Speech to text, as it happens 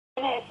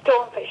It's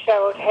Dawn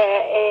Fitzgerald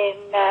here in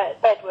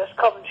Bedworth,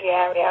 Coventry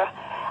area.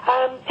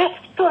 Just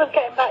sort of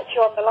getting back to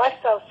you on the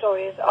lifestyle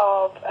stories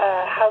of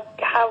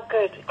how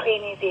good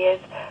Clean Easy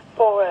is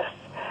for us.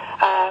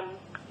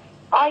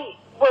 I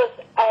was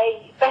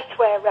a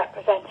Betware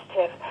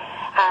representative,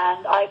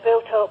 and I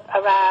built up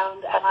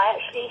around, and I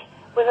actually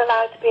was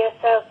allowed to be a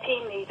sales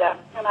team leader,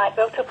 and I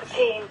built up a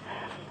team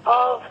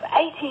of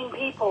 18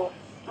 people,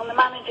 and the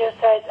manager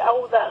said,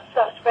 oh,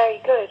 that's very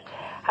good.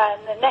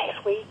 And the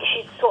next week,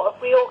 she'd sort of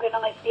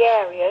reorganised the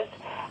areas,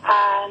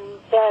 and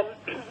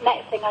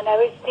next thing I know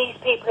is these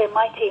people in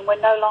my team were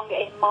no longer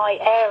in my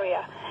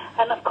area.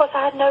 And of course,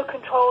 I had no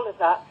control of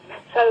that.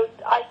 So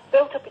I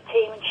built up a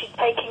team, and she'd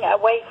taken it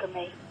away from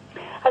me.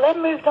 I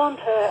then moved on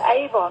to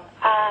Avon,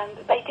 and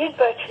they did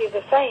virtually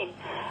the same.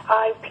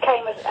 I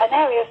became an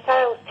area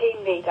sales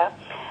team leader,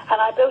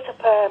 and I built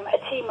up a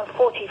team of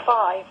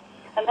 45,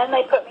 and then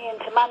they put me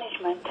into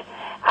management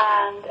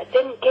and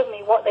didn't give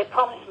me what they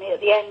promised me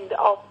at the end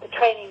of the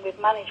training with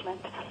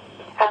management,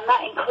 and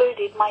that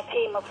included my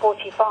team of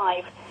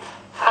 45.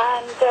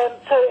 And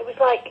so it was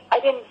like I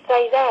didn't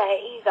stay there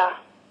either.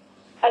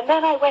 And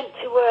then I went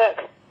to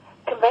work,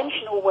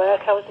 conventional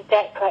work. I was a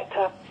debt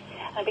collector,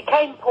 and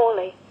became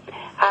poorly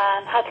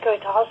and had to go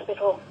into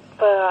hospital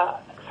for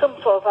some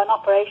sort of an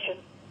operation.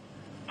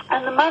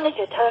 And the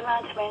manager turned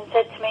around to me and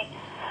said to me,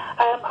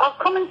 I'll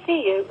come and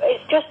see you.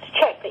 It's just to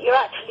check that you're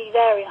actually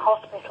there in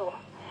hospital.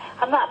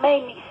 And that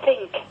made me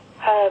think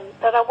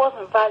that I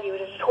wasn't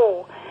valued at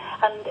all.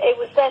 And it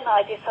was then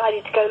I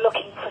decided to go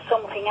looking for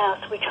something else,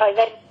 which I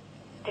then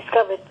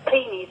discovered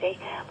Clean Easy.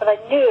 But I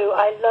knew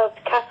I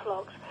loved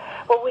catalogues.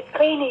 Well, with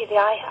Clean Easy,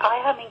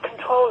 I am in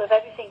control of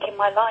everything in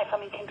my life.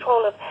 I'm in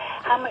control of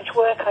how much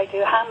work I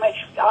do, how much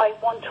I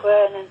want to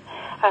earn,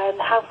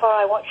 and how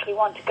far I actually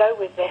want to go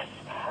with this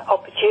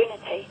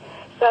opportunity.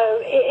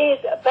 So it is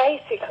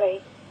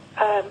basically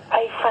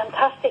a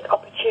fantastic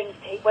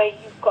opportunity where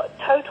you've got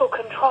total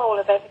control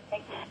of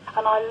everything,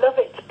 and I love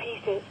it to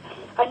pieces.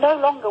 I no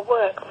longer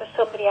work for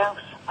somebody else.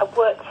 I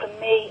work for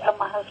me and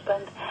my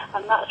husband,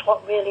 and that's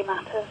what really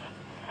matters.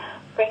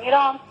 Bring it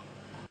on.